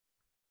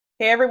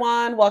Hey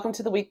everyone, welcome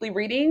to the weekly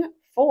reading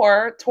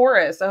for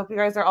Taurus. I hope you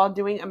guys are all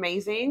doing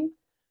amazing.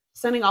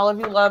 Sending all of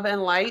you love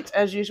and light.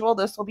 As usual,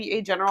 this will be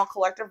a general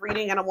collective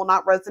reading and it will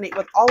not resonate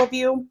with all of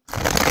you.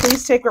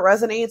 Please take what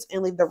resonates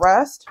and leave the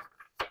rest.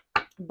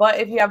 But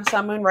if you have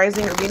Sun, Moon,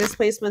 Rising, or Venus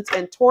placements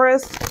in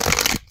Taurus,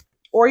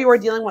 or you are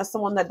dealing with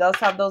someone that does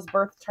have those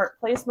birth chart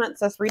placements,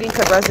 this reading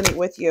could resonate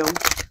with you.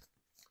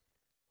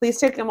 Please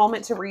take a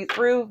moment to read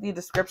through the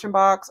description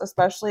box,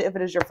 especially if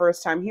it is your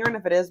first time here. And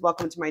if it is,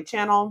 welcome to my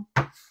channel.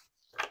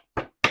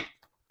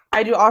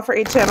 I do offer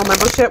a channel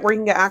membership where you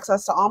can get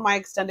access to all my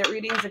extended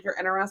readings. If you're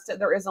interested,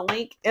 there is a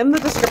link in the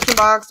description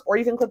box, or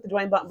you can click the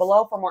join button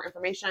below for more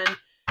information.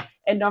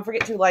 And don't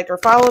forget to like or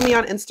follow me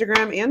on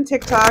Instagram and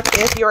TikTok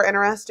if you're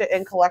interested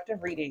in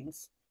collective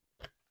readings.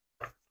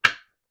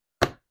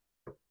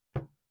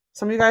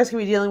 Some of you guys could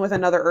be dealing with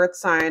another earth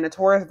sign, a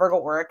Taurus, Virgo,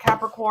 or a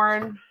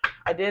Capricorn.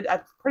 I'm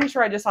pretty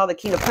sure I just saw the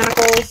King of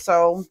Pentacles,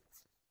 so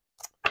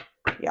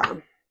yeah.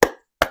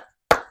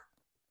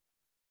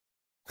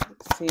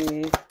 Let's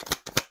see.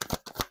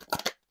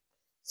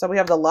 So we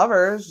have the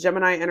Lovers,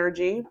 Gemini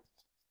energy.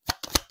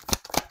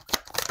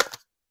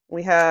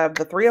 We have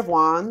the Three of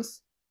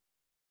Wands.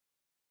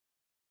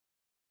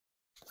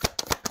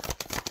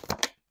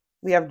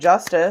 We have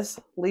Justice,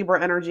 Libra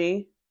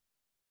energy.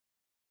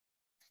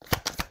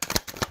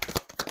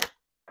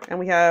 And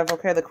we have,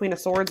 okay, the Queen of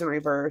Swords in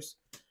reverse.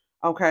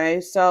 Okay,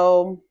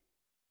 so,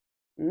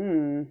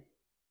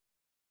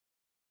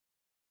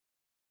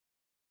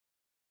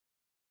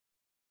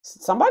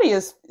 somebody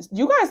is,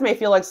 you guys may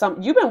feel like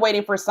you've been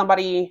waiting for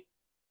somebody.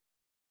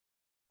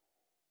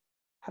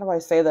 How do I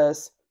say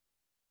this?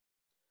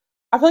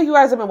 I feel like you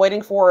guys have been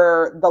waiting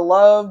for the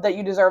love that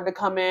you deserve to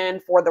come in,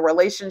 for the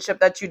relationship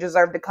that you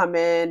deserve to come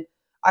in.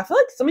 I feel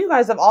like some of you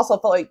guys have also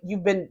felt like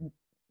you've been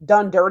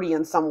done dirty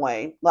in some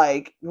way,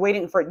 like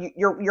waiting for,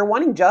 you're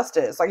wanting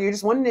justice, like you're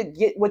just wanting to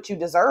get what you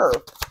deserve.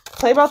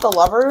 Play about the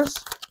Lovers.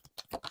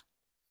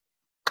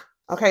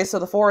 Okay, so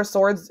the Four of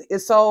Swords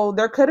is, so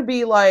there could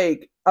be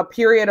like a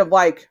period of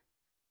like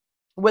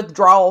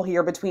withdrawal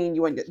here between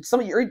you and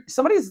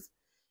somebody's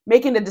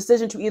making a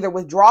decision to either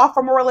withdraw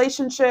from a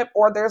relationship,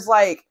 or there's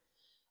like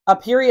a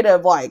period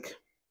of like,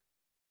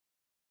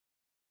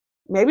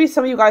 maybe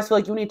some of you guys feel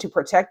like you need to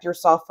protect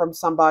yourself from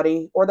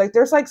somebody, or like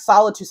there's like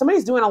solitude.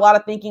 Somebody's doing a lot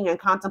of thinking and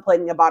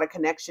contemplating about a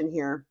connection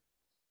here.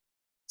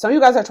 Some of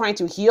you guys are trying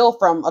to heal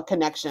from a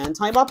connection.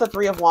 Tell me about the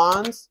Three of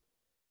Wands.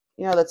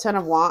 You know, the Ten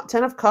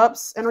of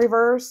Cups in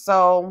reverse.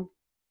 So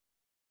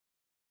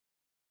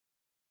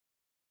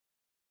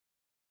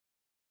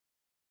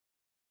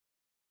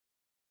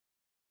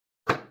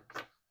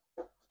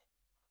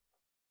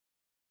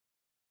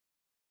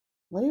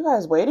what are you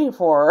guys waiting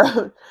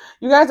for?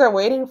 You guys are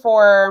waiting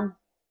for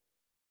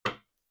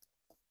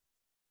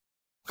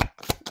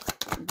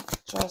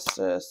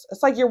Justice.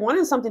 It's like you're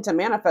wanting something to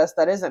manifest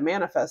that isn't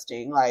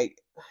manifesting.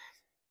 Like,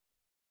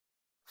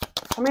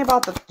 tell me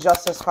about the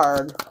Justice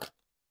card.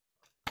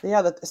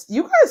 Yeah,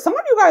 some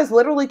of you guys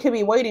literally could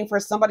be waiting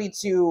for somebody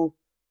to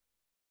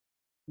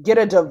get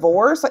a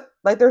divorce.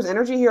 Like there's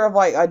energy here of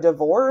like a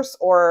divorce,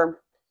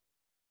 or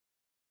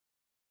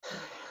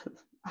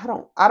I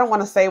don't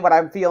want to say what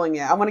I'm feeling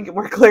yet. I want to get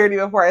more clarity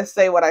before I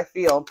say what I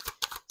feel.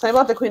 Tell me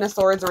about the Queen of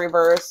Swords in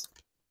reverse.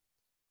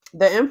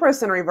 The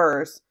Empress in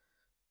reverse.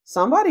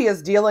 Somebody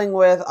is dealing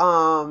with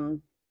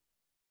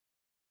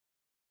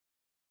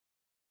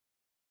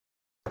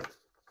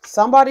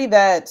somebody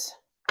that,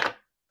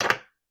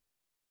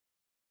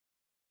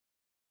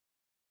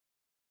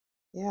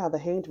 yeah, the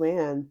Hanged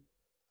Man.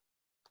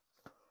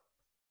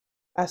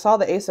 I saw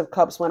the Ace of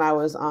Cups when I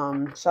was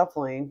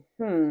shuffling.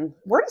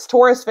 Where does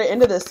Taurus fit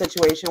into this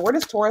situation? Where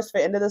does Taurus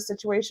fit into this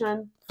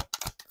situation?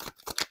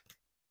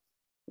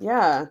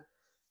 Yeah.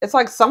 It's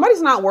like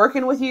somebody's not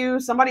working with you.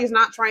 Somebody's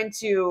not trying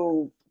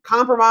to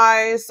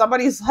compromise.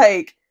 Somebody's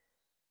like,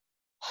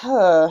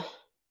 there's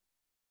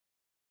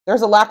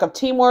a lack of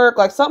teamwork.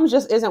 Like something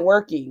just isn't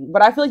working.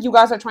 But I feel like you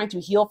guys are trying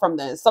to heal from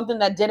this. Something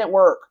that didn't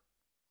work.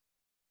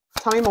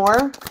 Tell me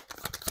more.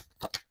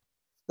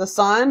 The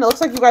Sun. It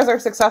looks like you guys are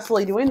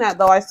successfully doing that,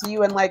 though. I see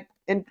you in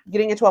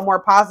getting into a more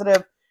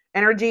positive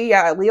energy.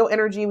 Yeah, Leo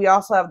energy. We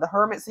also have the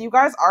Hermit. So you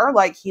guys are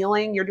like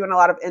healing. You're doing a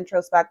lot of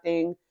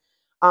introspecting.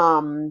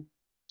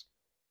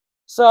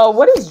 So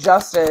what is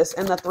Justice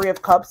in the Three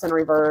of Cups in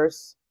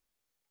reverse?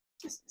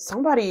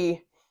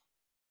 Somebody.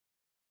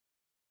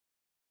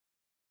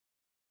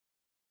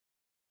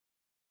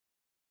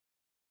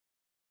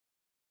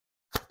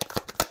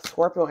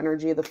 Scorpio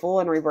energy, the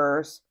Fool in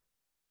reverse.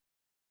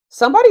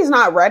 Somebody's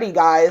not ready,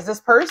 guys. This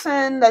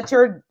person that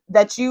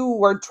you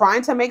were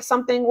trying to make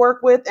something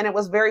work with, and it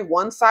was very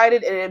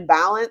one-sided and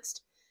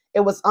imbalanced. It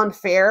was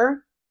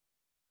unfair.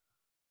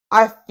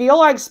 I feel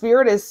like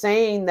Spirit is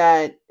saying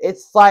that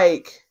it's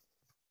like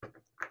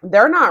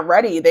they're not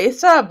ready. They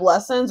still have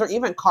lessons or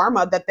even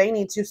karma that they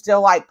need to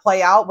still like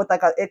play out with,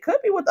 like it could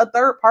be with a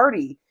third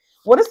party.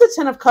 What is the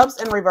Ten of Cups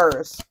in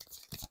reverse?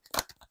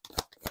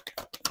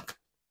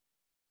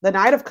 The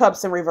Knight of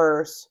Cups in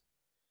reverse.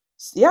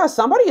 Yeah,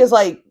 somebody is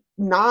like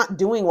not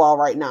doing well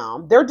right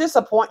now. They're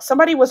disappointed.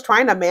 Somebody was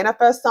trying to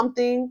manifest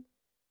something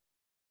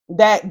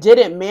that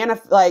didn't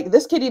manifest. Like,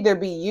 this could either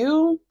be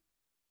you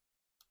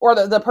or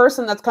the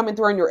person that's coming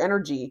through in your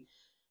energy.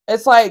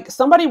 It's like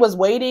somebody was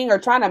waiting or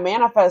trying to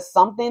manifest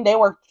something. They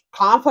were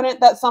confident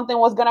that something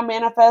was going to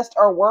manifest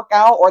or work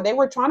out, or they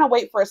were trying to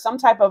wait for some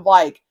type of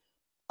like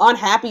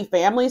unhappy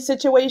family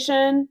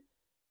situation.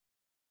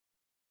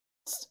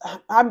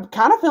 I'm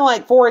kind of feeling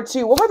like forward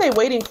to, what were they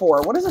waiting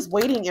for? What is this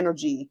waiting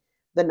energy?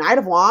 The Knight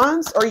of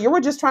Wands? Or you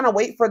were just trying to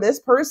wait for this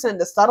person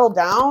to settle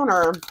down?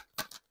 Or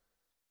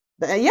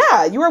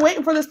yeah, you were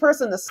waiting for this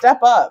person to step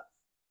up.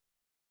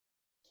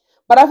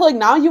 But I feel like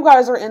now you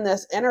guys are in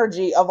this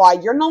energy of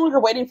like, you're no longer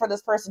waiting for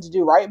this person to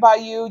do right by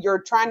you.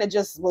 You're trying to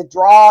just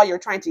withdraw. You're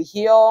trying to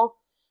heal.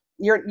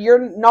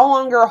 You're no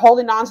longer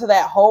holding on to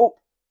that hope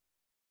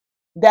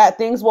that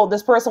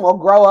this person will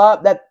grow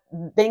up, that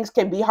things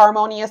can be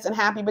harmonious and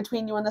happy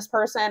between you and this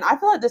person. I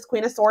feel like this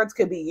Queen of Swords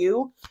could be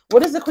you.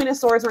 What does the Queen of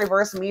Swords in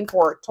reverse mean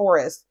for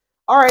Taurus?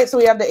 All right, so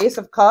we have the Ace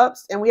of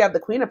Cups and we have the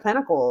Queen of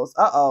Pentacles.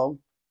 Uh-oh.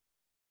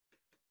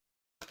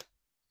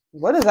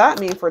 What does that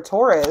mean for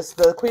Taurus?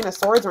 The Queen of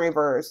Swords in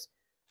reverse.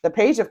 The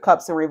Page of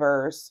Cups in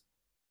reverse.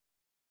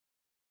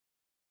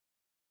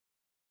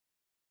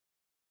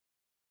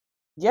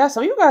 Yeah,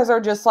 some of you guys are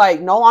just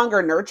like no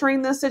longer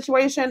nurturing this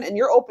situation, and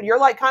you're open. You're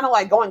like kind of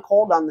like going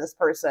cold on this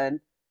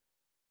person.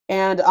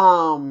 And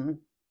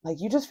like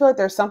you just feel like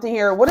there's something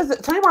here. What is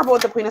it? Tell me more about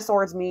what the Queen of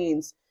Swords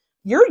means.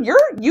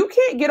 You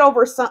can't get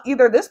over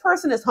either this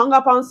person is hung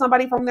up on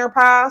somebody from their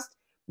past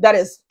that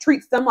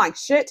treats them like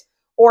shit,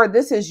 or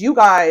this is you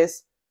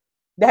guys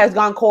that has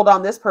gone cold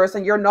on this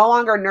person. You're no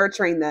longer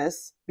nurturing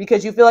this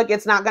because you feel like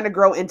it's not going to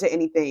grow into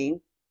anything.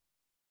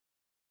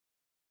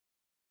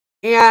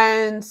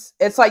 And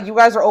it's like you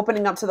guys are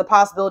opening up to the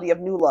possibility of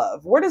new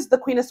love. Where does the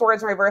Queen of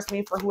Swords in reverse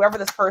mean for whoever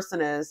this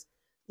person is?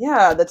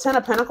 Yeah, the Ten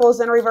of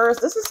Pentacles in reverse.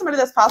 This is somebody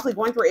that's possibly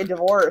going through a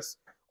divorce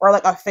or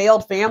like a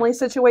failed family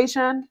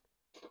situation.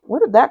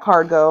 Where did that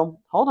card go?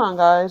 Hold on,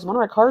 guys. One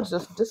of my cards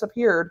just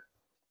disappeared.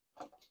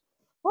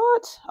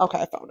 What?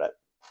 Okay, I found it.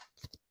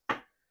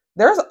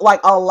 There's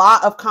like a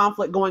lot of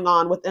conflict going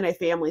on within a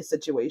family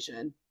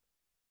situation.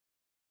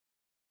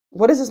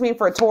 What does this mean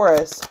for a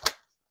Taurus?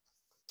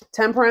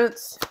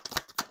 Temperance.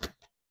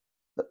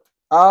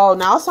 Oh,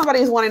 now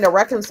somebody's wanting to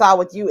reconcile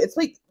with you. It's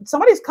like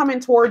somebody's coming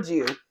towards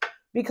you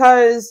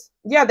because,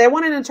 yeah, they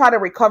wanted to try to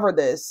recover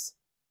this.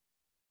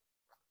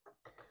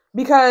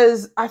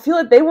 Because I feel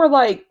like they were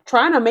like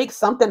trying to make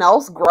something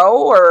else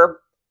grow,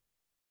 or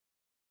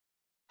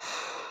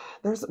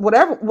there's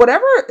whatever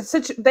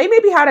they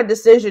maybe had a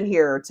decision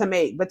here to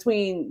make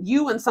between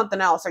you and something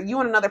else, or you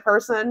and another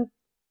person.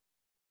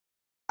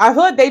 I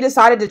feel like they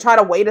decided to try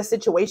to wait a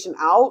situation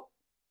out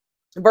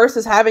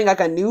versus having like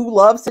a new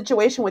love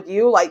situation with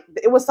you. Like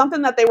it was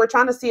something that they were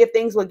trying to see if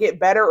things would get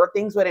better or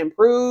things would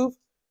improve,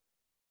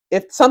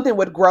 if something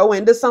would grow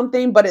into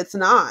something, but it's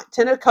not.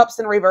 Ten of Cups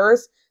in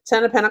reverse,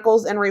 Ten of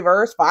Pentacles in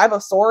reverse, Five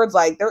of Swords.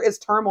 Like there is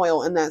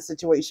turmoil in that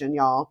situation,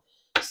 y'all.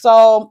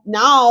 So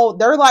now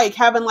they're like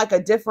having like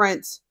they're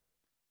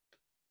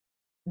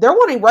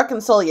wanting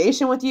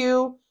reconciliation with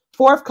you.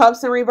 Four of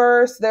Cups in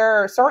reverse.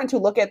 They're starting to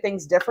look at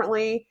things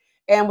differently.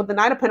 And with the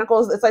Knight of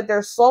Pentacles, it's like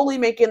they're slowly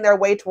making their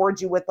way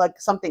towards you with like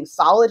something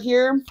solid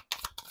here.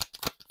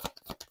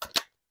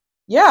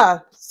 Yeah,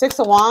 Six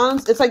of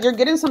Wands. It's like you're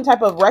getting some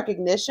type of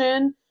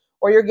recognition,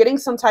 or you're getting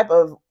some type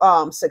of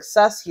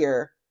success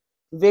here.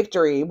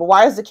 Victory. But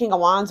why is the King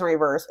of Wands in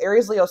reverse?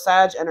 Aries, Leo,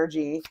 Sag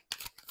energy.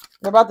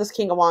 What about this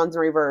King of Wands in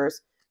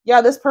reverse?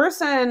 Yeah, this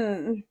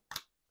person...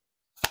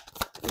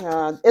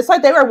 Yeah, it's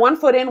like they were 1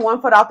 foot in,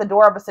 1 foot out the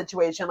door of a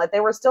situation. Like they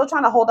were still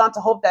trying to hold on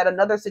to hope that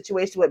another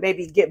situation would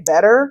maybe get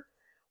better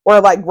or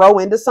like grow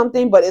into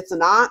something, but it's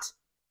not.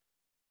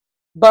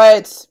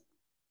 But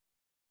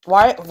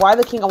why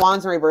the King of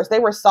Wands in reverse? They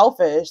were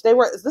selfish.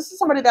 This is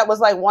somebody that was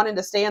like wanting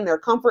to stay in their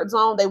comfort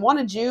zone. They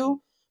wanted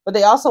you, but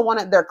they also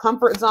wanted their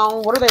comfort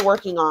zone. What are they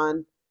working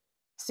on?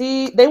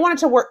 See, they wanted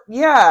to work.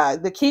 Yeah,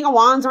 the King of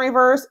Wands in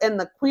reverse and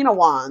the Queen of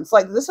Wands.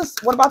 Like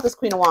what about this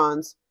Queen of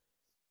Wands?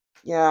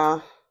 Yeah.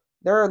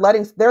 They're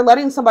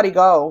letting somebody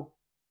go.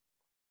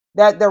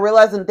 That they're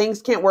realizing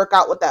things can't work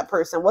out with that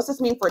person. What's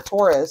this mean for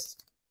Taurus?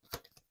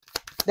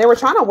 They were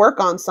trying to work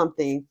on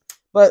something,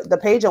 but the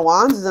Page of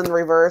Wands is in the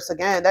reverse.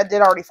 Again, that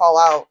did already fall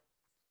out.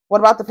 What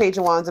about the Page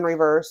of Wands in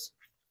reverse?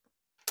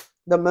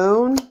 The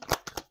Moon.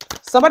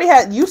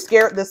 You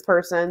scared this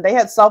person. They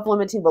had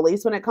self-limiting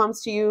beliefs when it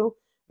comes to you.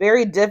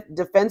 Very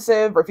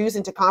defensive,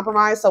 refusing to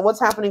compromise. So what's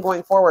happening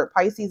going forward?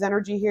 Pisces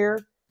energy here.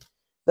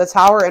 The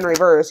Tower in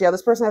reverse. Yeah,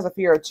 this person has a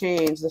fear of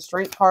change. The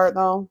Strength part,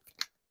 though.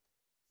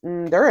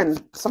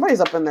 Somebody's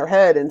up in their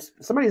head and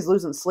somebody's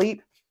losing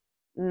sleep.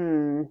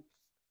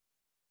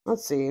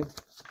 Let's see.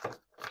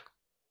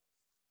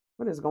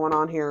 What is going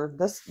on here?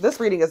 This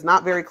reading is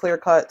not very clear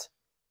cut.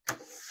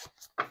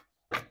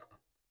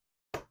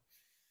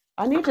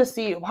 I need to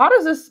see. How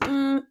does this...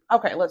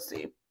 okay, let's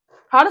see.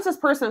 How does this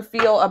person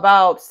feel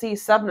about,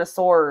 Seven of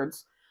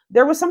Swords?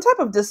 There was some type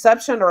of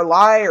deception or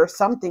lie or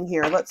something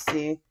here. Let's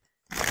see.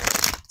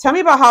 Tell me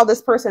about how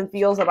this person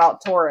feels about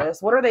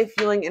Taurus. What are they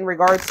feeling in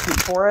regards to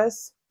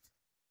Taurus?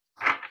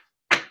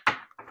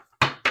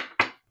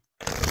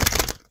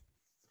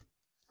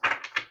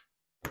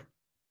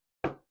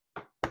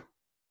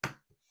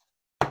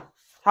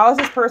 How is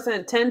this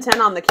person 10-10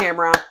 on the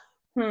camera?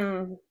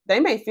 They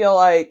may feel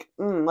like,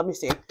 let me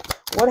see.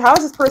 How is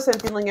this person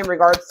feeling in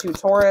regards to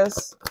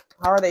Taurus?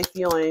 How are they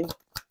feeling?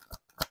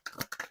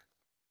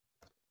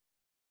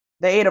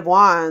 The 8 of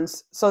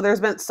Wands. So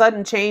there's been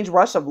sudden change,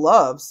 rush of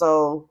love.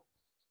 So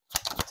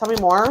tell me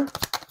more.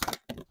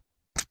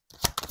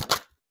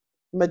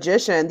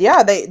 Magician.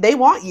 Yeah, they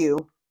want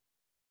you.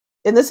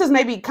 And this is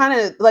maybe kind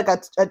of like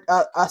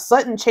a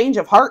sudden change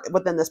of heart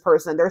within this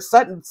person. They're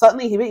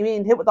suddenly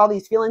being hit with all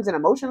these feelings and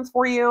emotions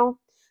for you.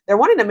 They're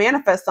wanting to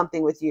manifest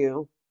something with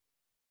you.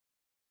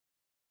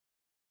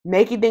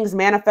 Making things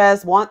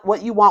manifest. Want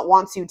what you want,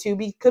 wants you to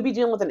be. Could be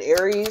dealing with an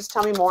Aries.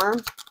 Tell me more.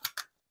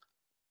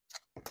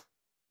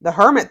 The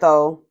Hermit,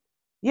 though.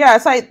 Yeah,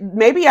 it's like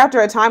maybe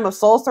after a time of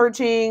soul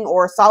searching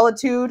or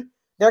solitude,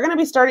 they're going to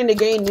be starting to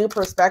gain new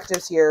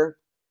perspectives here.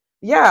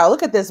 Yeah,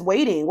 look at this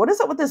waiting. What is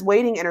it with this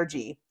waiting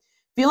energy?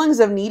 Feelings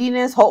of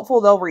neediness,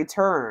 hopeful they'll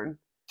return.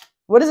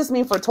 What does this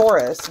mean for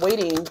Taurus?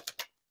 Waiting.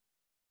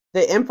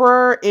 The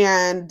Emperor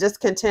and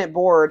discontent,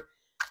 bored.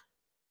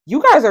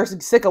 You guys are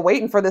sick of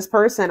waiting for this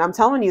person. I'm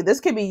telling you, this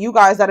could be you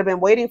guys that have been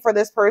waiting for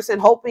this person,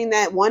 hoping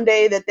that one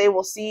day that they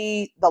will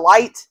see the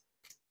light.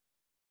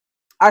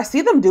 I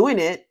see them doing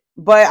it,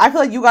 but I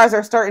feel like you guys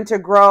are starting to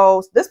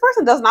grow. This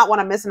person does not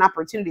want to miss an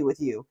opportunity with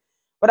you.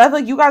 But I feel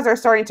like you guys are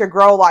starting to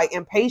grow like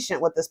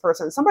impatient with this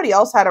person. Somebody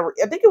else had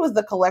I think it was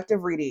the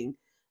collective reading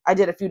I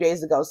did a few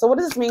days ago. So what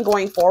does this mean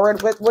going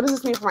forward? What does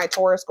this mean for my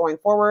Taurus going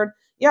forward?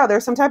 Yeah,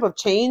 there's some type of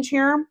change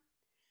here.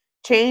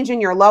 Change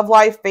in your love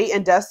life, fate,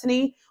 and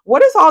destiny.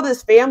 What is all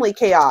this family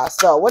chaos,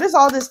 though? What is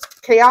all this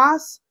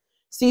chaos?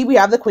 See, we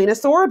have the Queen of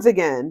Swords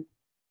again.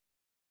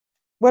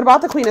 What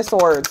about the Queen of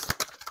Swords?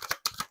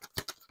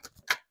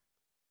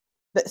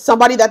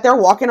 Somebody that they're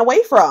walking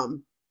away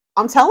from.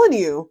 I'm telling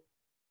you.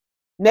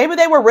 Maybe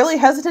they were really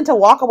hesitant to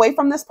walk away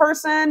from this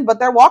person, but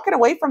they're walking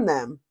away from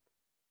them.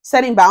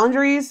 Setting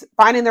boundaries,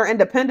 finding their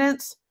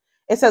independence.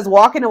 It says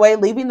walking away,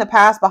 leaving the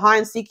past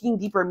behind, seeking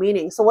deeper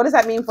meaning. So what does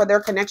that mean for their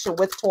connection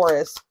with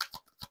Taurus?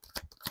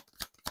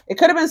 It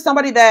could have been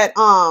somebody that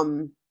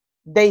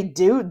they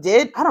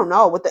did, I don't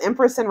know, with the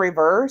Empress in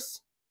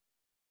reverse.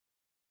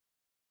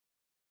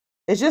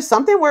 It's just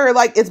something where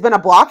like it's been a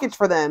blockage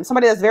for them.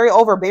 Somebody that's very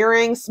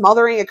overbearing,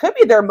 smothering. It could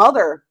be their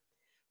mother.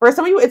 For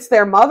some of you, it's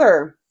their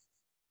mother.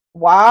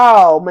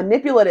 Wow,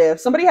 manipulative.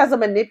 Somebody has a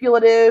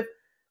manipulative,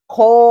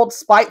 cold,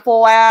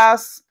 spiteful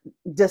ass,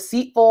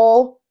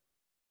 deceitful,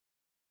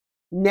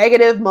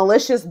 negative,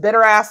 malicious,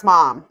 bitter ass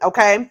mom.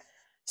 Okay.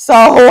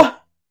 So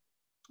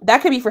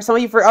that could be for some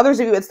of you. For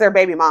others of you, it's their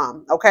baby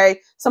mom.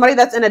 Okay. Somebody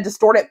that's in a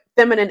distorted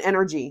feminine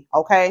energy.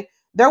 Okay.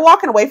 They're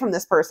walking away from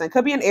this person.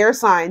 Could be an air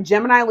sign,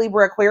 Gemini,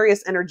 Libra,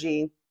 Aquarius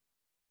energy.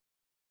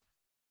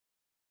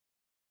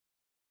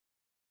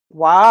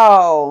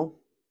 Wow.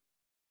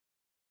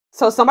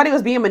 So somebody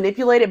was being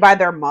manipulated by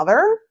their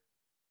mother.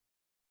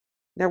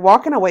 They're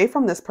walking away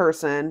from this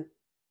person.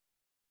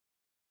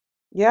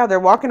 Yeah, they're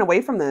walking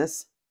away from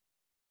this.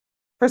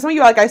 For some of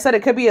you, like I said,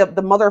 it could be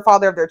the mother or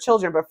father of their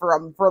children. But for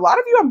a lot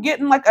of you, I'm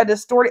getting like a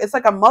distorted, it's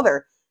like a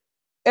mother.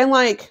 And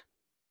like,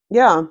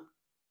 yeah.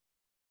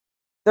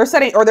 They're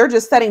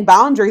just setting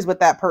boundaries with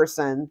that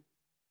person.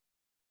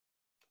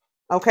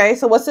 Okay,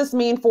 so what's this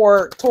mean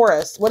for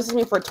Taurus? What does this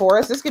mean for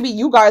Taurus? This could be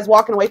you guys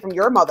walking away from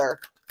your mother.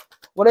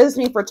 What does this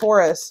mean for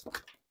Taurus?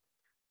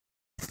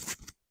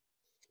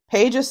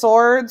 Page of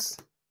Swords,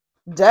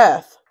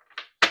 death.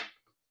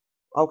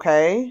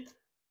 Okay.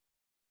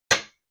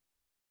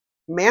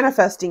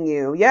 Manifesting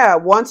you. Yeah,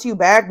 wants you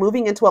back,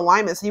 moving into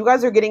alignment. So you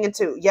guys are getting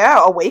into,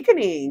 yeah,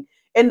 awakening.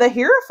 And the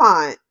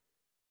Hierophant.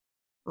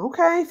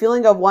 Okay,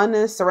 feeling of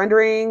oneness,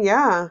 surrendering.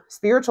 Yeah,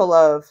 spiritual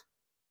love.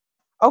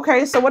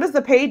 Okay, so what is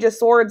the Page of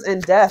Swords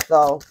and death,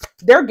 though?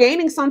 They're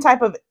gaining some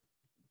type of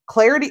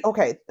clarity.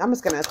 Okay, I'm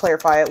just going to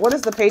clarify it. What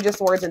is the Page of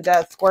Swords and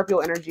death? Scorpio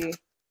energy.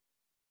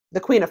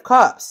 The Queen of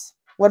Cups.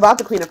 What about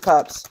the Queen of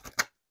Cups?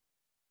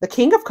 The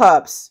King of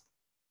Cups.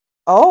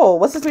 Oh,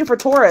 what's this mean for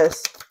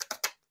Taurus?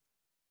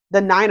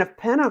 The Nine of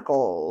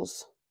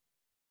Pentacles.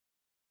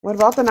 What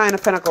about the Nine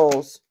of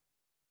Pentacles?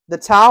 The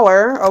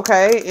Tower.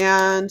 Okay,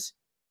 and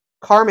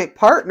karmic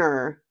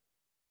partner.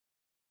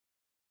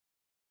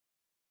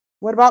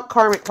 What about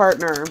karmic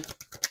partner?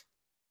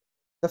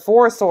 The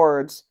Four of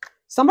Swords.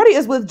 Somebody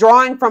is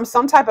withdrawing from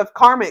some type of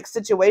karmic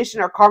situation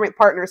or karmic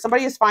partner.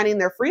 Somebody is finding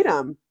their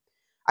freedom.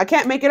 I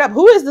can't make it up.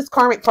 Who is this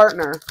karmic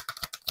partner?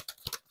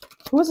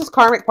 Who is this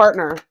karmic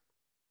partner?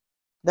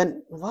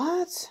 Then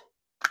what?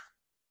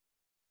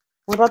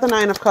 What about the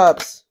Nine of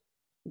Cups?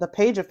 The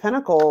Page of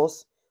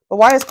Pentacles. But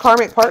why is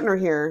karmic partner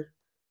here?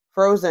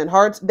 Frozen.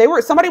 Hearts.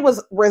 Somebody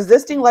was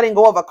resisting letting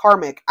go of a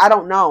karmic. I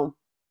don't know.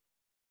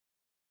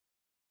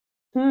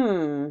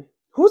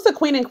 Who's the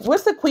queen and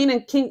what's the queen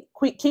and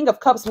king of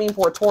cups mean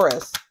for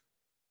Taurus?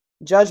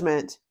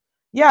 Judgment.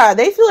 Yeah,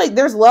 they feel like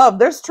there's love.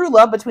 There's true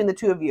love between the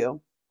two of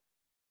you.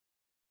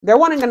 They're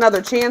wanting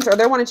another chance, or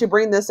they're wanting to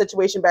bring this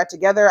situation back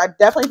together. I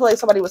definitely feel like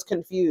somebody was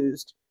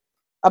confused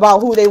about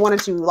who they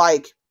wanted to,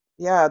 like,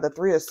 yeah, the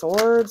Three of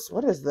Swords.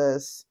 What is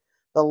this?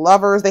 The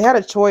Lovers. They had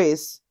a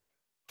choice.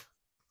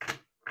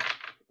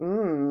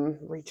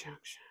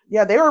 Rejection.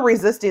 Yeah, they were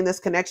resisting this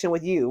connection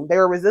with you. They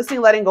were resisting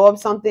letting go of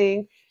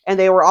something, and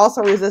they were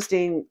also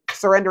resisting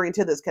surrendering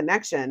to this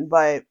connection.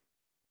 But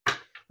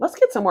let's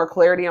get some more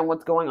clarity on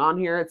what's going on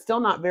here. It's still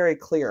not very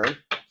clear.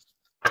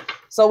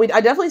 So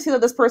I definitely see that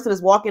this person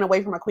is walking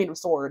away from a Queen of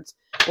Swords,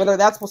 whether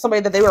that's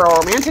somebody that they were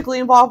romantically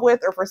involved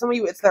with, or for some of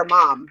you, it's their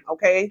mom,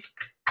 okay?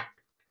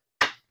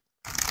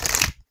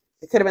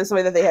 It could have been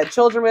somebody that they had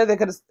children with. It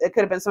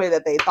could have been somebody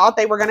that they thought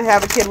they were going to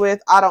have a kid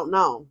with. I don't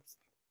know.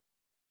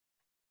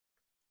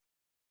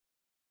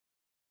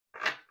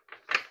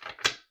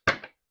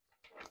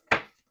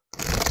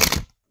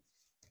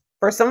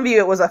 For some of you,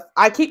 it was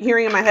I keep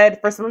hearing in my head,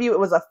 for some of you, it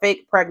was a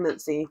fake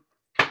pregnancy.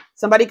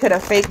 Somebody could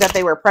have faked that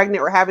they were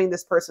pregnant or having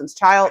this person's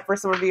child for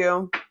some of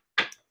you.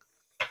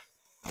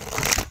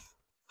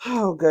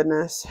 Oh,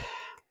 goodness.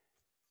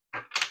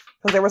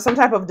 Because there was some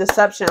type of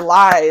deception,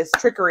 lies,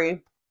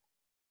 trickery.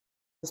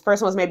 This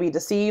person was maybe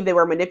deceived. They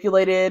were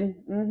manipulated.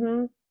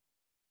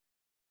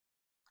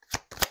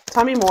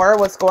 Tell me more.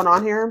 What's going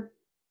on here?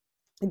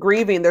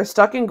 Grieving. They're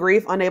stuck in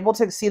grief, unable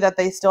to see that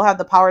they still have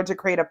the power to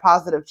create a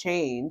positive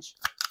change.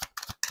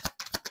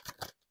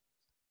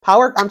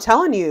 Power, I'm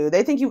telling you,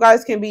 they think you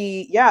guys can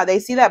be, yeah, they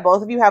see that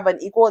both of you have an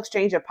equal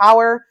exchange of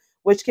power,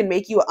 which can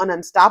make you an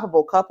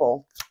unstoppable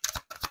couple.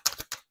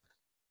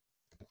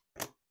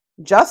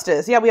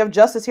 Justice. Yeah, we have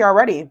justice here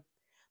already.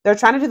 They're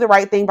trying to do the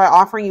right thing by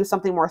offering you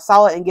something more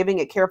solid and giving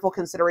it careful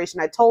consideration.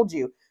 I told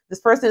you,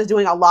 this person is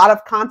doing a lot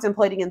of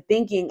contemplating and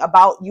thinking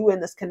about you in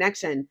this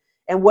connection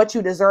and what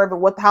you deserve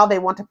and how they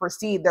want to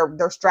proceed. They're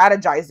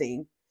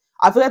strategizing.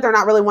 I feel like they're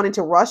not really wanting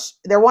to rush.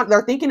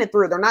 They're thinking it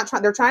through.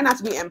 They're trying not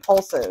to be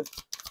impulsive.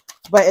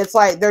 But it's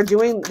like they're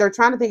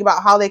trying to think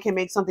about how they can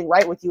make something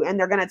right with you, and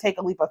they're going to take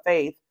a leap of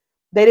faith.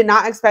 They did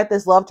not expect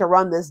this love to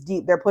run this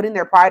deep. They're putting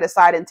their pride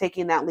aside and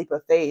taking that leap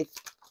of faith.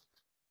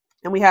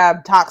 And we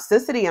have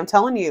toxicity. I'm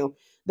telling you,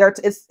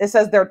 it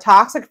says their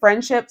toxic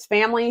friendships,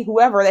 family,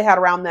 whoever they had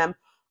around them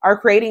are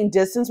creating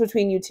distance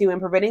between you two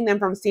and preventing them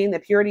from seeing the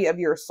purity of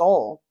your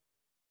soul.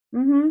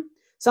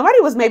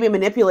 Somebody was maybe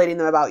manipulating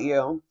them about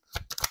you,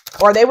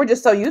 or they were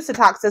just so used to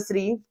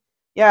toxicity.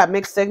 Yeah,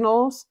 mixed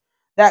signals.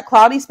 That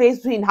cloudy space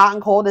between hot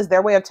and cold is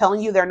their way of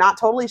telling you they're not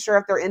totally sure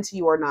if they're into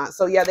you or not.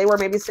 So yeah, they were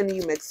maybe sending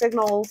you mixed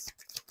signals.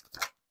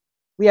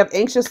 We have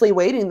anxiously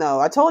waiting, though.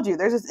 I told you,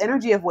 there's this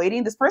energy of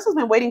waiting. This person's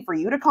been waiting for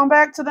you to come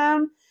back to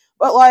them.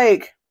 But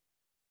like,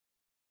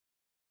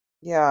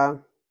 yeah.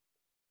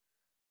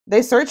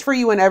 They search for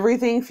you in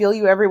everything, feel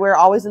you everywhere,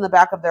 always in the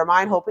back of their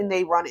mind, hoping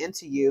they run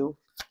into you.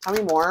 Tell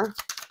me more.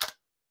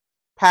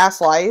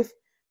 Past life.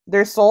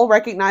 Their soul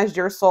recognized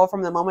your soul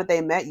from the moment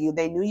they met you.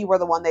 They knew you were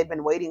the one they'd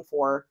been waiting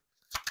for.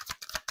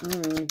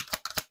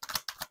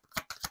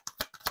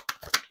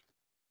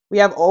 We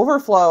have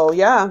overflow.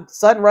 Yeah.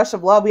 Sudden rush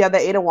of love. We have the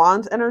Eight of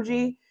Wands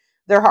energy.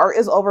 Their heart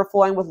is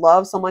overflowing with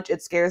love so much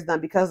it scares them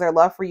because their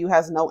love for you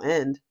has no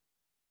end.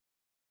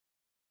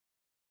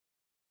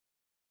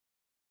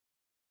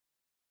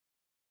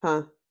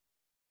 Huh.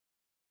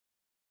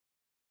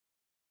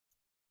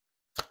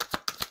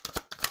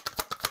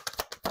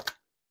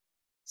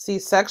 See,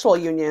 sexual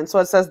union. So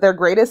it says their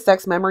greatest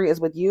sex memory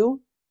is with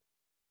you.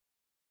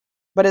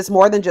 But it's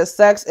more than just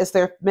sex. It's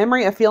their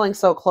memory of feeling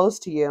so close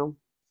to you.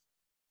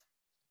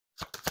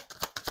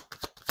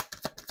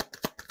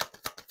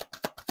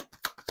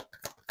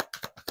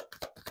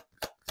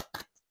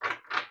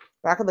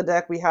 Back of the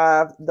deck, we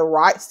have the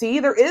right.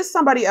 See, there is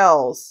somebody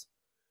else.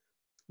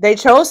 They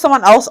chose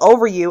someone else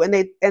over you, and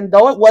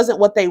though it wasn't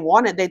what they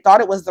wanted, they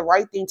thought it was the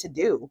right thing to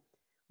do.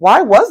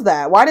 Why was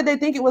that? Why did they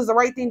think it was the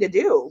right thing to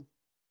do?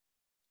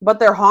 But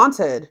they're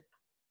haunted.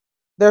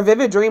 Their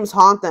vivid dreams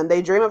haunt them.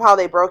 They dream of how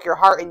they broke your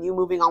heart and you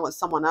moving on with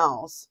someone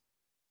else.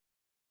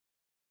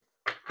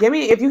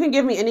 If you can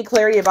give me any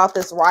clarity about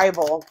this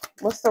rival.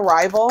 What's the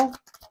rival?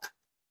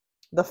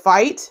 The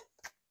fight?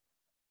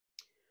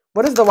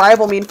 What does the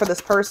rival mean for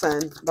this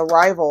person? The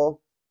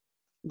rival.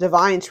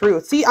 Divine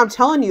truth. See, I'm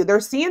telling you,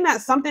 they're seeing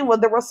that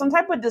there was some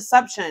type of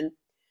deception.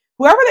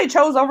 Whoever they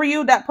chose over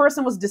you, that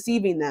person was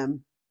deceiving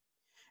them.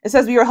 It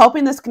says we are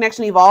helping this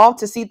connection evolve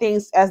to see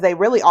things as they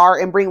really are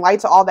and bring light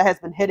to all that has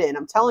been hidden.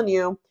 I'm telling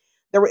you,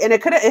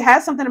 it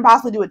has something to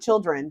possibly do with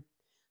children.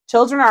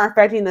 Children are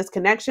affecting this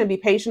connection. Be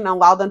patient and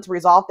allow them to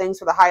resolve things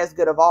for the highest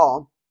good of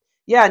all.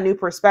 Yeah, new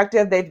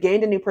perspective. They've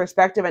gained a new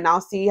perspective and now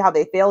see how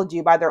they failed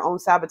you by their own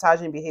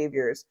sabotaging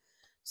behaviors.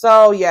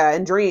 So yeah,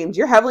 in dreams,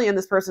 you're heavily in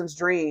this person's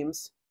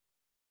dreams.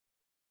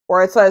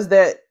 Or it says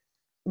that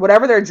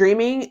whatever they're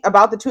dreaming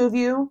about the two of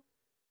you,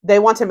 they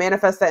want to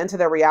manifest that into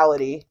their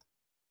reality.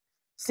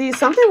 See,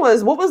 tell me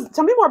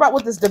more about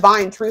what this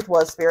divine truth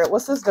was, Spirit.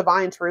 What's this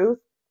divine truth?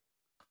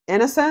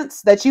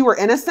 Innocence, that you were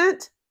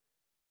innocent.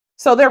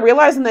 So they're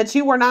realizing that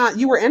you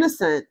were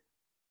innocent.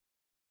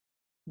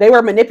 They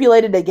were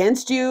manipulated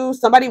against you.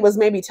 Somebody was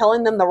maybe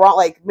telling them the wrong,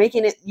 like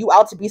making you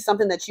out to be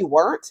something that you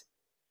weren't.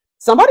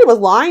 Somebody was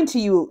lying to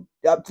you,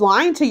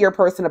 lying to your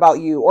person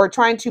about you, or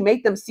trying to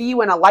make them see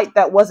you in a light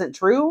that wasn't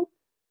true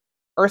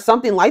or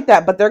something like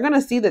that. But they're going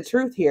to see the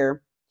truth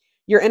here.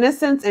 Your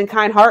innocence and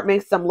kind heart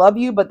makes them love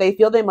you, but they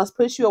feel they must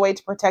push you away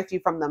to protect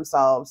you from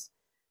themselves.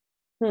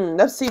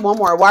 Let's see one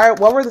more.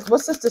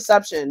 What's this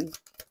deception?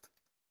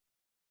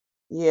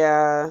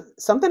 Yeah,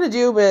 something to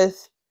do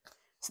with,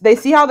 they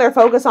see how their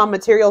focus on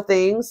material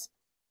things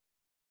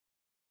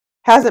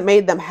hasn't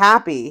made them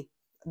happy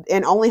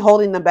and only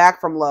holding them back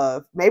from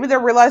love. Maybe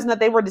they're realizing that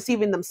they were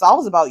deceiving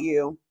themselves about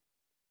you.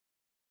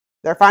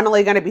 They're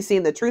finally going to be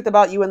seeing the truth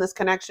about you in this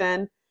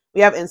connection.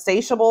 We have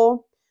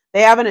insatiable.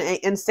 They have an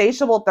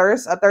insatiable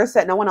thirst, a thirst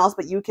that no one else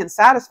but you can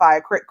satisfy,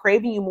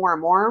 craving you more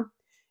and more.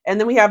 And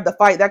then we have the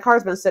fight. That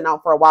card's been sitting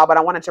out for a while, but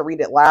I wanted to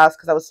read it last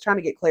because I was trying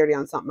to get clarity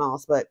on something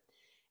else. But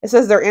it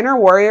says their inner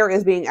warrior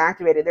is being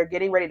activated. They're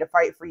getting ready to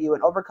fight for you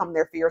and overcome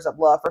their fears of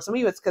love. For some of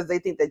you, it's because they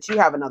think that you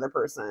have another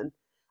person.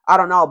 I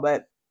don't know,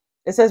 but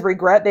it says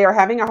regret. They are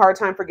having a hard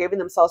time forgiving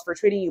themselves for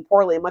treating you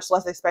poorly, much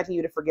less expecting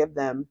you to forgive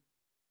them.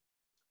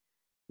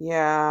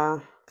 Yeah.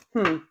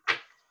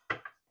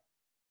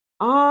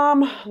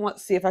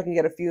 Let's see if I can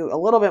get a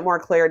little bit more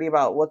clarity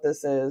about what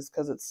this is,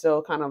 because it's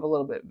still kind of a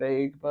little bit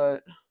vague,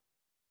 but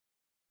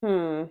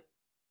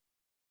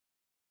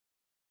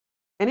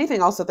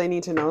anything else that they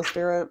need to know,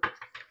 Spirit?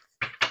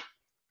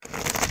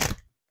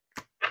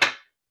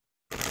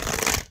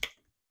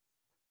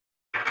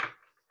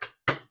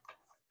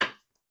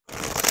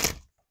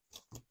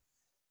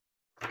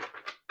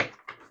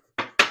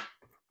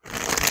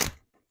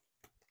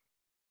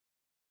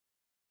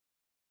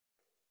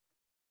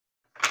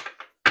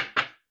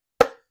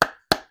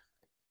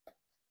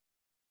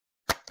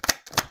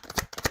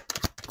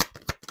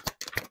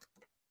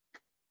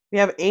 We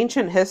have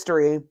ancient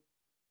history,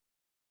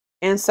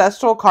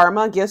 ancestral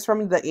karma, gifts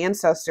from the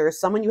ancestors,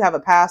 someone you have a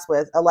past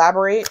with.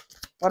 Elaborate.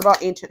 What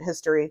about ancient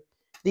history?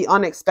 The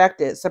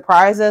unexpected.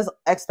 Surprises.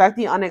 Expect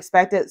the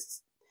unexpected.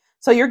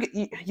 So you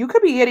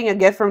could be getting a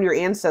gift from your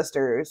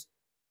ancestors.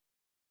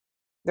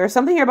 There's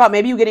something here about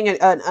maybe you getting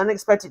an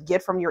unexpected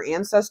gift from your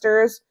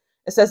ancestors.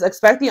 It says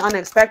expect the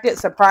unexpected,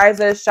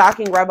 surprises,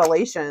 shocking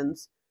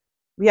revelations.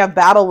 We have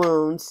battle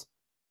wounds.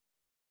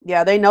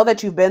 Yeah, they know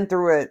that you've been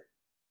through it.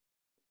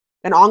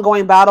 An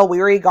ongoing battle,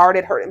 weary,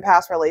 guarded, hurt in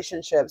past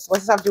relationships. What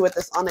does this have to do with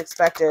this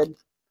unexpected?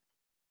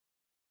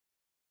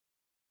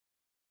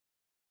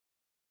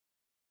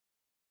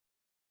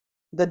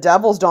 The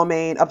devil's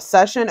domain,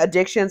 obsession,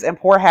 addictions, and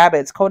poor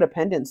habits,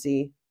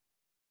 codependency.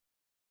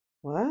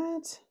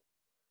 What?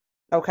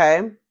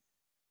 Okay.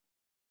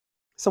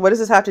 So what does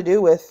this have to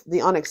do with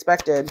the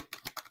unexpected?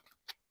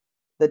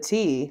 The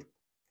T.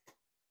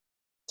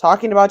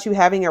 Talking about you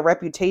having a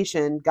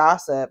reputation,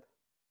 gossip.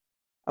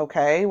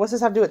 Okay. What's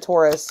this have to do with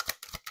Taurus?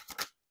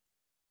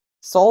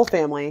 Soul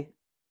family.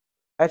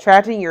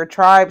 Attracting your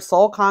tribe,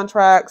 soul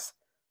contracts,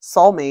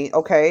 soulmate.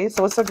 Okay.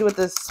 So what's this have to do with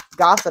this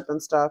gossip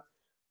and stuff?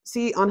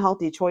 See,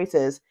 unhealthy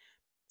choices.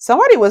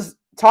 Somebody was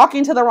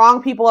talking to the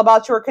wrong people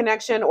about your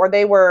connection, or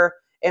they were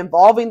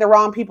involving the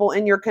wrong people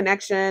in your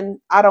connection.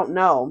 I don't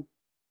know.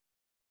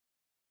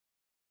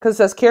 Because it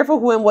says, careful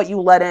who and what you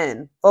let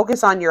in.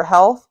 Focus on your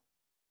health.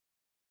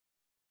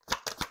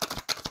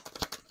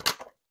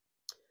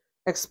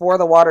 Explore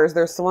the waters.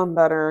 There's swim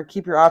better.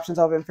 Keep your options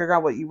open. Figure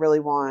out what you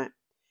really want.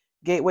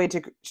 Gateway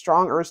to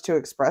strong urge to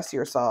express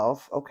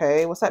yourself.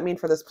 Okay. What's that mean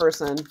for this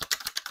person?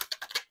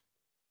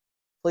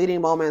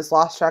 Fleeting moments.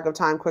 Lost track of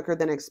time quicker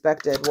than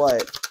expected.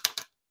 What?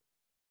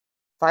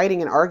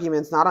 Fighting and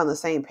arguments. Not on the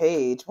same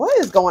page. What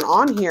is going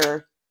on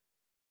here?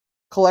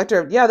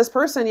 Collector. Yeah, this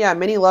person. Yeah,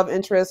 many love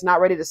interests.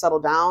 Not ready to settle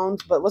down.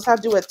 But what's that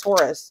have to do with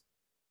Taurus?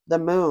 The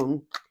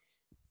moon.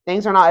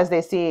 Things are not as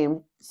they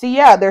seem. See,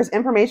 yeah, there's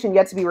information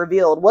yet to be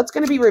revealed. What's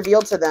going to be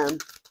revealed to them?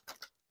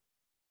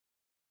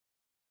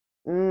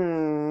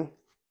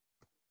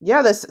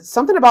 Yeah, this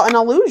something about an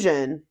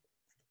illusion.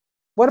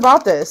 What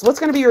about this? What's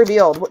going to be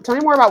revealed? Tell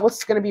me more about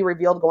what's going to be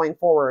revealed going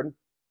forward.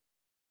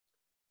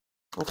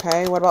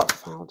 Okay, what about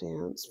final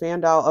dance?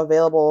 Fanned out,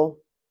 available.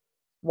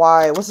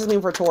 Why? What's this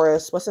mean for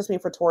Taurus? What's this mean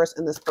for Taurus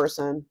in this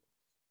person?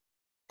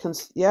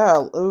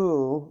 Yeah,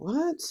 ooh,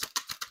 what?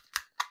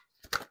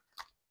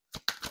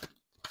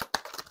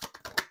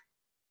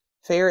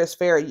 Fair is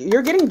fair.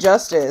 You're getting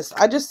justice.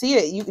 I just see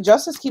it.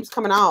 Justice keeps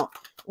coming out.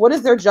 What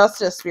is their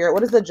justice, Spirit?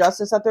 What is the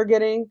justice that they're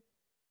getting?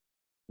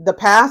 The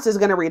past is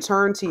going to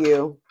return to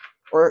you.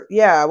 Or,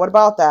 yeah, what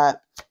about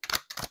that?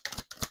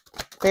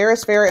 Fair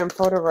is fair in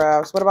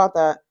photographs. What about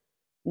that?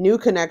 New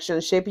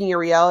connections, shaping your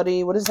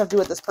reality. What does this have to do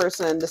with this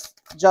person? This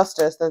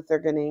justice that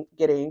they're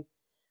getting.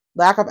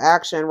 Lack of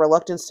action,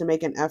 reluctance to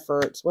make an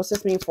effort. What's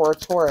this mean for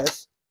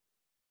Taurus?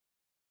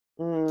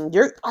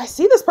 I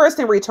see this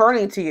person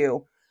returning to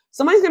you.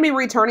 Somebody's going to be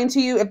returning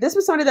to you. If this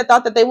was somebody that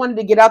thought that they wanted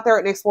to get out there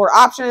and explore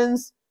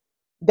options,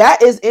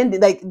 that is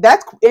ending. Like,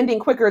 that's ending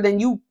quicker than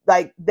you,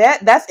 like,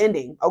 that's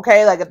ending.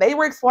 Okay. Like, if they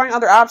were exploring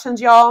other options,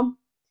 y'all,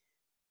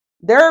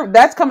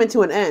 that's coming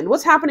to an end.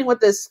 What's happening with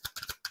this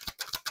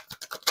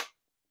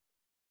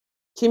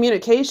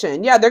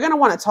communication? Yeah. They're going to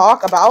want to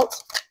talk about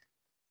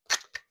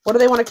What do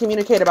they want to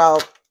communicate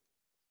about?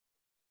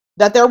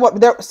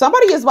 That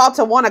somebody is about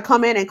to want to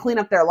come in and clean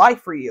up their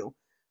life for you.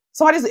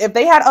 If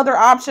they had other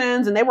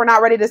options and they were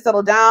not ready to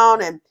settle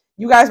down and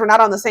you guys were not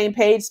on the same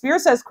page,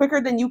 Spirit says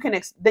quicker than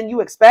you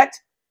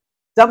expect.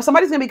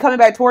 Somebody's going to be coming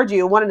back towards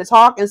you, wanting to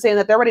talk and saying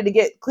that they're ready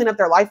to clean up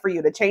their life for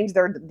you, to change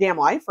their damn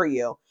life for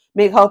you,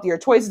 make healthier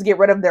choices, get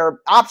rid of their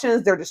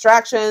options, their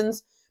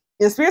distractions.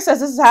 And Spirit says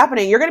this is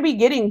happening. You're going to be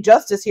getting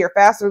justice here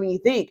faster than you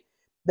think.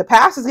 The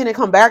past is going to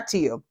come back to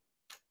you.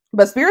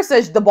 But Spirit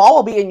says the ball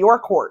will be in your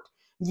court.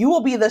 You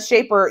will be the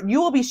shaper. You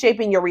will be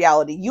shaping your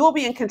reality. You will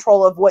be in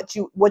control of what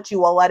you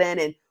will let in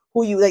and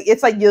who you like.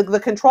 It's like the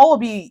control will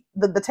be,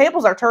 the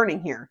tables are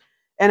turning here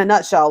in a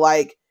nutshell.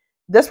 Like,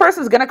 this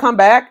person's going to come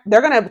back.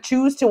 They're going to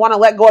choose to want to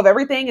let go of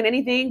everything and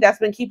anything that's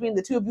been keeping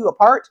the two of you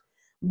apart.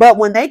 But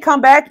when they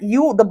come back,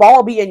 the ball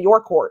will be in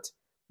your court.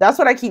 That's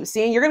what I keep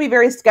seeing. You're going to be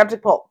very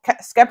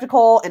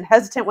skeptical and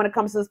hesitant when it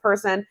comes to this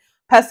person,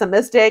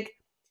 pessimistic.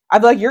 I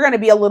feel like you're going to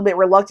be a little bit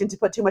reluctant to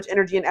put too much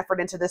energy and effort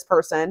into this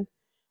person.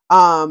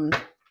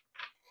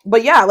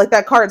 But yeah, like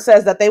that card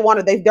says that they're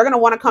going to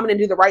want to come in and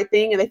do the right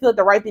thing. And they feel like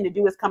the right thing to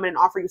do is come in and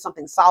offer you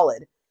something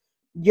solid.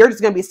 You're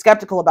just going to be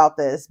skeptical about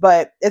this,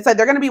 but it's like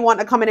they're going to be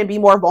wanting to come in and be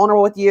more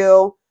vulnerable with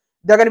you.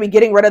 They're going to be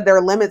getting rid of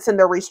their limits and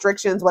their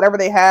restrictions, whatever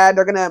they had.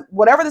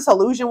 Whatever this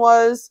illusion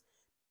was,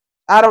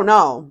 I don't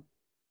know.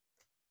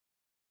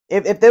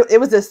 If it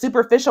was a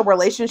superficial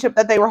relationship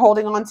that they were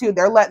holding on to,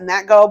 they're letting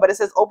that go. But it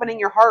says opening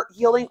your heart,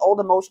 healing old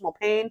emotional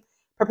pain,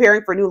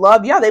 preparing for new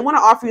love. Yeah, they want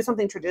to offer you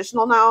something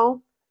traditional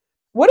now.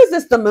 What is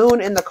this? The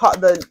moon and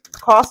the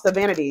cost of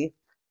vanity.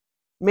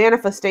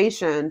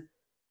 Manifestation.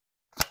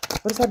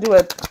 What does that do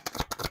with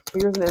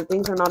fears and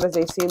things are not as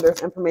they seem?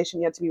 There's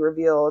information yet to be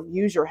revealed.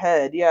 Use your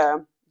head. Yeah.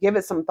 Give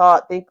it some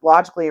thought. Think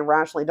logically and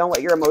rationally. Don't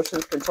let your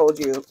emotions control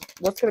you.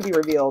 What's going to be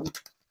revealed?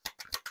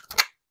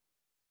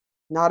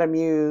 Not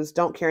amused.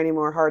 Don't care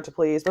anymore. Hard to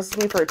please. What's this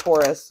mean for a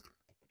Taurus?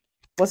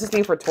 What's this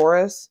mean for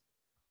Taurus?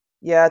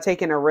 Yeah,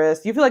 taking a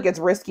risk. You feel like it's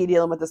risky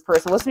dealing with this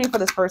person. What's this mean for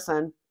this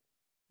person?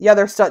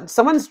 Yeah,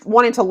 someone's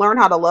wanting to learn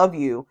how to love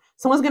you.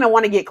 Someone's going to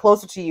want to get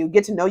closer to you,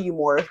 get to know you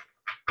more.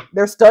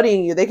 They're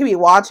studying you. They could be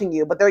watching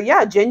you, but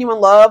they're, genuine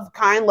love,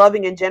 kind,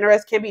 loving, and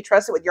generous, can be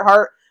trusted with your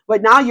heart.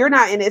 But now you're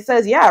not, and it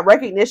says,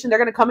 recognition. They're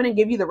going to come in and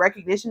give you the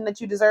recognition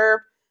that you deserve.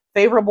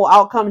 Favorable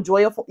outcome,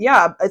 joyful.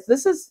 Yeah,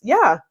 this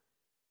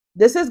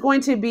is going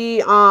to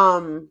be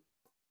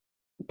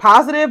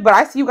positive, but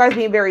I see you guys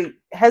being very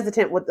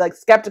hesitant with, like,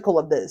 skeptical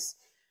of this.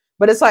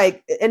 But it's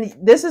like, and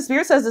this is,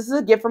 Spirit says this is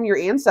a gift from your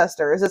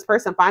ancestor. Is this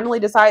person finally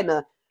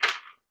deciding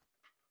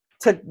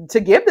to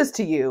give this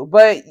to you?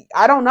 But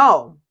I don't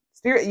know.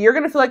 Spirit, you're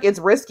going to feel like it's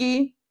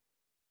risky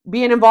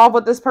being involved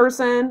with this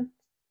person.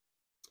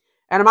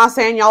 And I'm not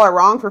saying y'all are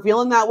wrong for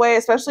feeling that way,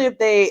 especially if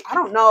I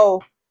don't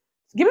know.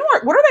 Give me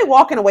more. What are they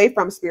walking away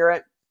from,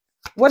 Spirit?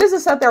 What is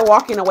this that they're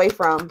walking away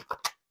from?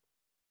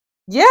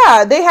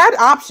 Yeah, they had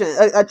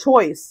a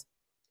choice.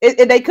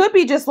 They could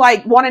be just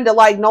like wanting to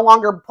like no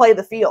longer play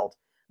the field.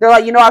 They're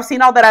like, I've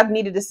seen all that I've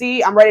needed to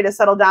see. I'm ready to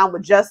settle down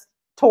with just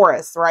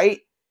Taurus, right?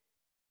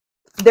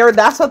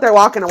 That's what they're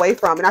walking away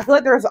from. And I feel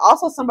like there's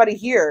also somebody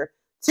here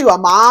too, a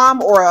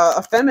mom or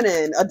a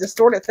feminine, a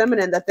distorted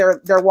feminine that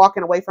they're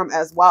walking away from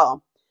as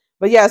well.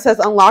 But yeah, it says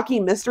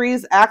unlocking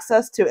mysteries,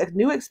 access to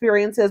new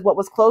experiences. What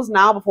was closed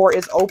now before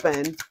is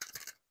open.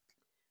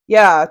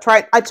 Yeah,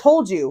 I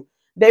told you.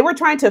 They were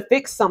trying to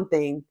fix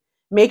something,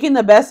 making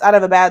the best out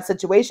of a bad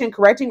situation,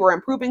 correcting or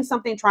improving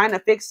something, trying to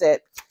fix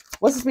it.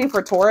 What's this mean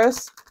for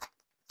Taurus?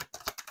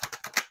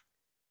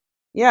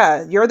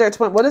 Yeah, you're their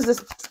twin. What does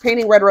this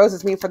painting red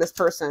roses mean for this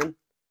person?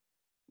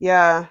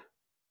 Yeah.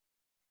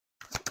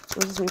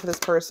 What does this mean for this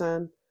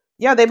person?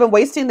 Yeah, they've been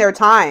wasting their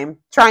time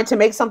trying to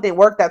make something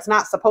work that's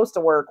not supposed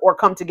to work or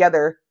come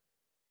together.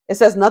 It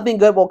says nothing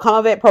good will come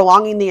of it,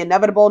 prolonging the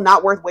inevitable,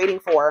 not worth waiting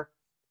for.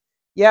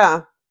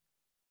 Yeah.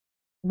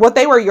 What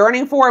they were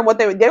yearning for and what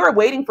they were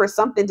waiting for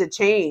something to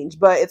change,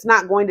 but it's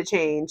not going to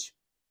change.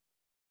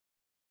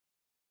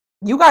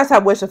 You guys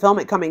have wish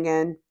fulfillment coming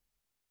in.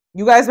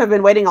 You guys have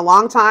been waiting a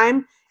long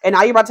time, and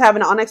now you're about to have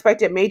an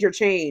unexpected major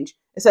change.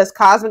 It says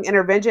cosmic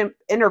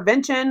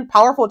intervention,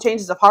 powerful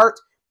changes of heart.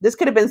 This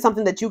could have been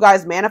something that you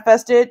guys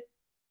manifested.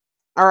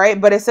 All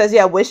right. But it says,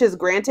 wishes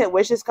granted,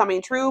 wishes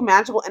coming true.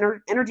 Magical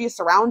energy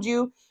surround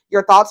you.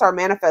 Your thoughts are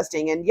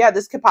manifesting. And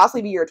this could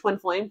possibly be your twin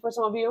flame for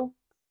some of you.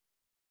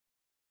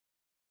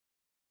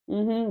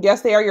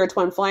 Yes, they are your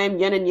twin flame,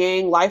 yin and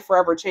yang, life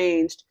forever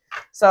changed.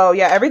 So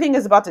everything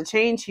is about to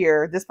change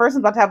here. This person's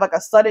about to have like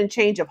a sudden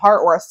change of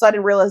heart or a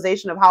sudden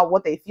realization of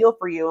what they feel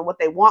for you and what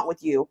they want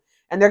with you.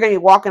 And they're going to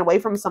be walking away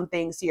from some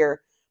things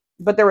here.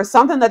 But there was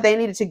something that they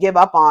needed to give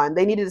up on.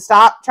 They needed to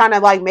stop trying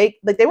to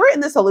they were in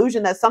this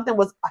illusion that something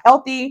was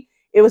healthy.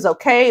 It was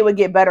okay. It would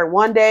get better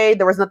one day.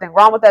 There was nothing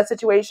wrong with that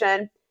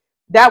situation.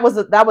 That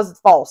was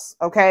false.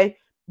 Okay.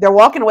 They're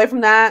walking away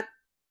from that.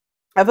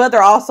 I feel like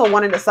they're also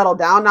wanting to settle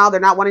down now.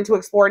 They're not wanting to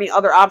explore any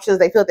other options.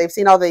 They feel like they've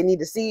seen all they need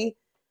to see.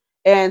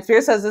 And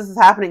Spirit says this is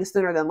happening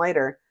sooner than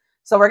later.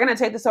 So we're going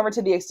to take this over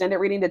to the extended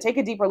reading to take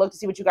a deeper look to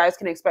see what you guys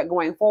can expect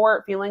going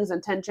forward. Feelings,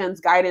 intentions,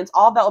 guidance,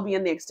 all of that will be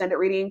in the extended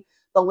reading.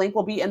 The link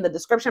will be in the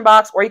description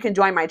box, or you can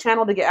join my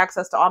channel to get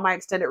access to all my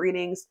extended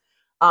readings.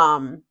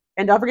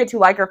 And don't forget to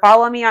like or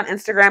follow me on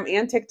Instagram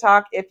and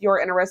TikTok if you're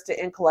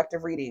interested in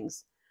collective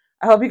readings.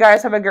 I hope you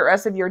guys have a good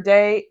rest of your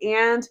day,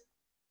 and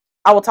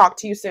I will talk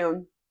to you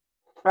soon.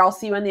 Or I'll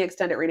see you in the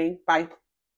extended reading. Bye.